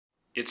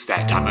It's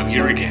that time of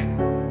year again,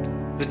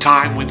 the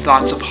time when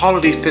thoughts of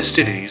holiday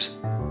festivities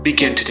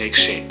begin to take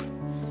shape.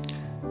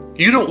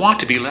 You don't want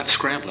to be left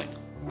scrambling,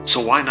 so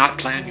why not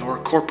plan your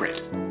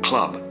corporate,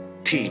 club,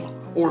 team,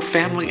 or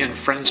family and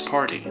friends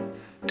party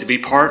to be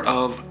part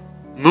of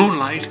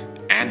Moonlight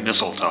and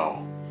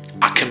Mistletoe,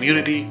 a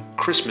community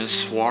Christmas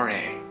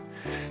soiree,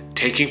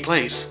 taking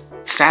place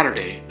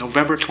Saturday,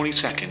 November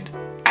 22nd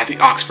at the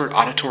Oxford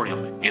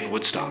Auditorium in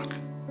Woodstock.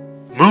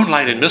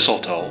 Moonlight and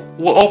Mistletoe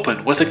will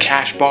open with a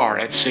cash bar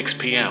at 6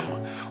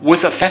 p.m.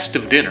 with a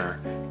festive dinner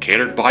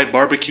catered by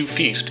Barbecue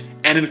Feast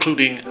and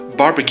including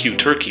barbecue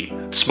turkey,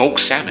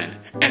 smoked salmon,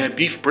 and a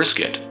beef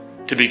brisket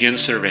to begin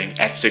serving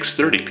at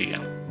 6:30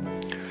 p.m.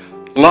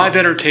 Live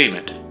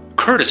entertainment,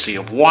 courtesy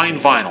of Wine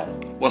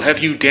Vinyl, will have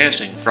you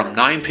dancing from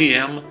 9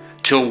 p.m.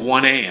 till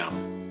 1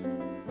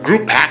 a.m.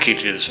 Group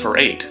packages for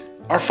 8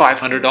 are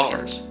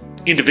 $500.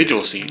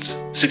 Individual seats,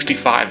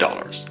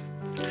 $65.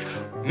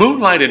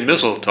 Moonlight and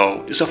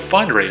Mistletoe is a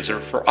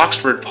fundraiser for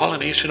Oxford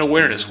Pollination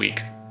Awareness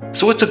Week,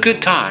 so it's a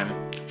good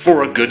time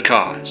for a good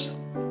cause.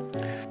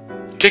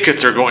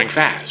 Tickets are going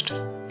fast.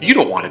 You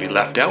don't want to be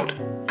left out.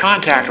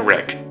 Contact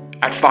Rick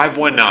at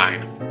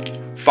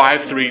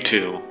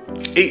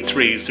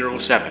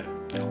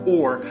 519-532-8307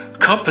 or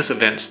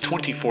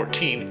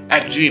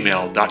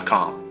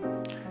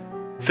compassevents2014@gmail.com.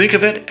 Think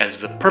of it as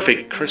the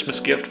perfect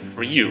Christmas gift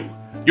for you,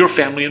 your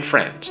family and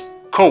friends,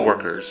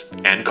 co-workers,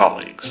 and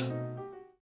colleagues.